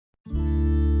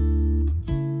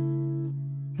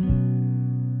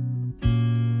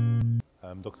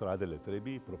I'm Dr. Adel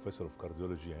Etriby, Professor of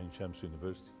Cardiology at Ain Shams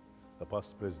University, the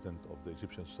past President of the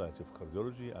Egyptian Society of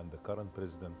Cardiology and the current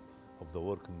President of the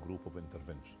Working Group of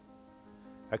Intervention.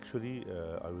 Actually,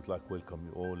 I would like to welcome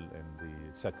you all in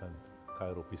the second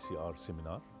CairoPCR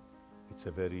seminar. It's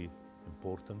a very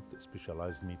important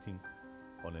specialized meeting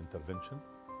on intervention,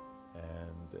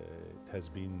 and it has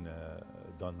been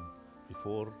done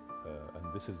before,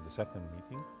 and this is the second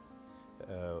meeting.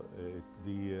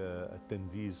 The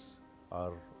attendees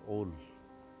are all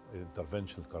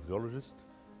interventional cardiologists,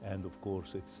 and of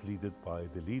course it's led by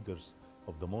the leaders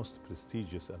of the most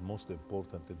prestigious and most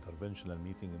important interventional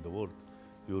meeting in the world,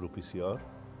 CairoPCR,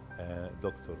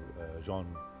 Dr. John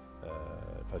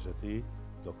Fajati,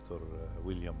 Dr.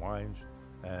 William Winge,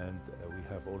 and we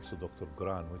have also Dr.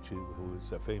 Gran, who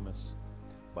is a famous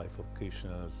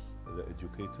bifurcational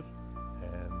educator.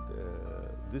 And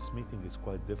this meeting is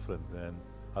quite different than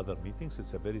other meetings.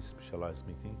 It's a very specialized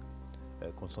meeting,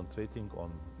 concentrating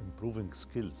on improving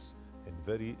skills in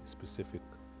very specific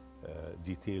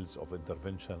details of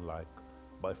intervention, like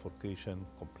bifurcation,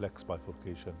 complex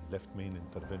bifurcation, left main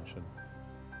intervention,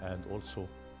 and also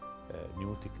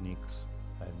new techniques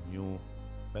and new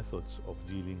methods of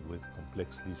dealing with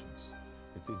complex lesions.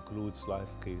 It includes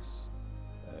live case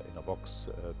in a box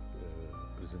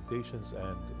presentations,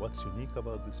 and what's unique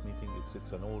about this meeting,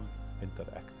 it's an all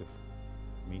interactive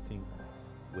meeting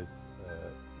with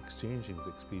exchanging the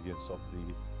experience of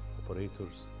the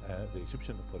operators, the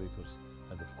Egyptian operators,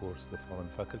 and of course the foreign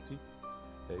faculty.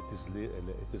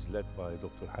 It is led by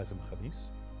Dr. Hazem Khamis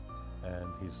and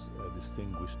his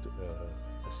distinguished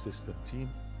assistant team.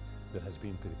 There has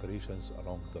been preparations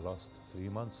along the last 3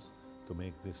 months to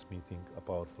make this meeting a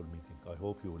powerful meeting. I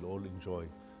hope you will all enjoy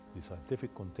the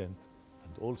scientific content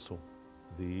and also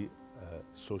the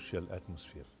social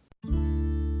atmosphere.